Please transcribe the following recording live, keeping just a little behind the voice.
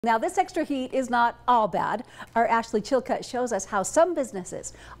Now, this extra heat is not all bad. Our Ashley Chilcutt shows us how some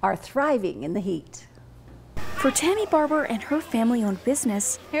businesses are thriving in the heat. For Tammy Barber and her family-owned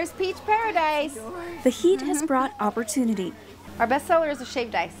business, here's Peach Paradise. The heat has brought opportunity. Our best seller is the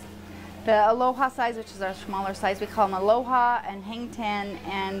shaved ice. The Aloha size, which is our smaller size, we call them Aloha and Hang Ten,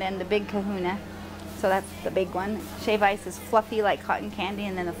 and then the big Kahuna. So that's the big one. Shaved ice is fluffy like cotton candy,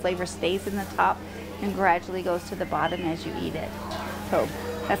 and then the flavor stays in the top and gradually goes to the bottom as you eat it. So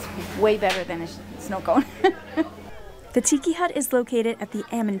that's way better than a snow cone. The Tiki Hut is located at the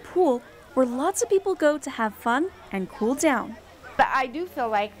Ammon Pool, where lots of people go to have fun and cool down. But I do feel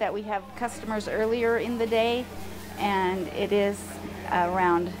like that we have customers earlier in the day, and it is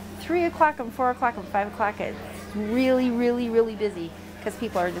around 3 o'clock and 4 o'clock and 5 o'clock. It's really busy because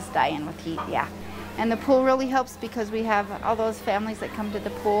people are just dying with heat, yeah. And the pool really helps because we have all those families that come to the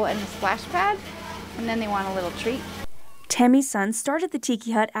pool and the splash pad, and then they want a little treat. Tammy's son started the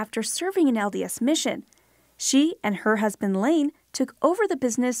Tiki Hut after serving an LDS mission. She and her husband Lane took over the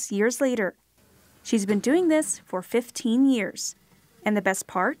business years later. She's been doing this for 15 years. And the best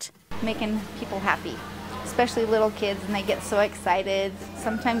part? Making people happy, especially little kids, and they get so excited.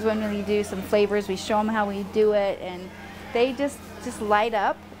 Sometimes when we do some flavors, we show them how we do it, and they just light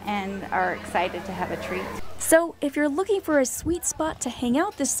up and are excited to have a treat. So if you're looking for a sweet spot to hang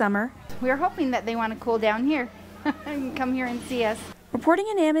out this summer, we're hoping that they want to cool down here and come here and see us. Reporting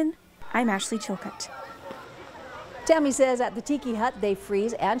in Ammon, I'm Ashley Chilcutt. Tammy says at the Tiki Hut they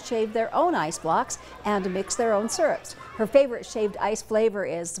freeze and shave their own ice blocks and mix their own syrups. Her favorite shaved ice flavor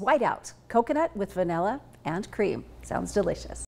is whiteout, coconut with vanilla and cream. Sounds delicious.